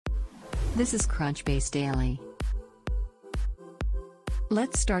This is Crunchbase Daily.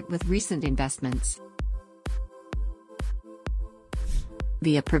 Let's start with recent investments.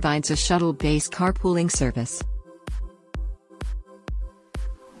 Via provides a shuttle-based carpooling service.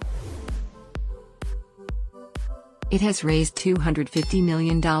 It has raised $250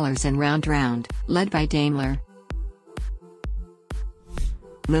 million in round, led by Daimler.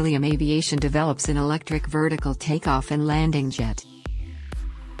 Lilium Aviation develops an electric vertical takeoff and landing jet.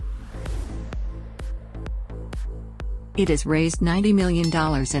 It has raised $90 million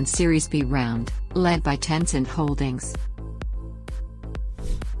in Series B round, led by Tencent Holdings.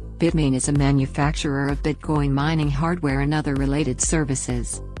 Bitmain is a manufacturer of Bitcoin mining hardware and other related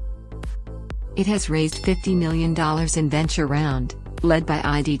services. It has raised $50 million in venture round, led by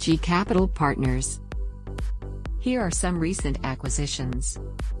IDG Capital Partners. Here are some recent acquisitions.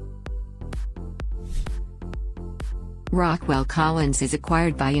 Rockwell Collins is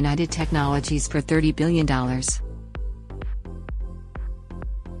acquired by United Technologies for $30 billion.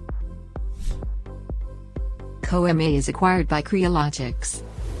 CoMA is acquired by Crealogics.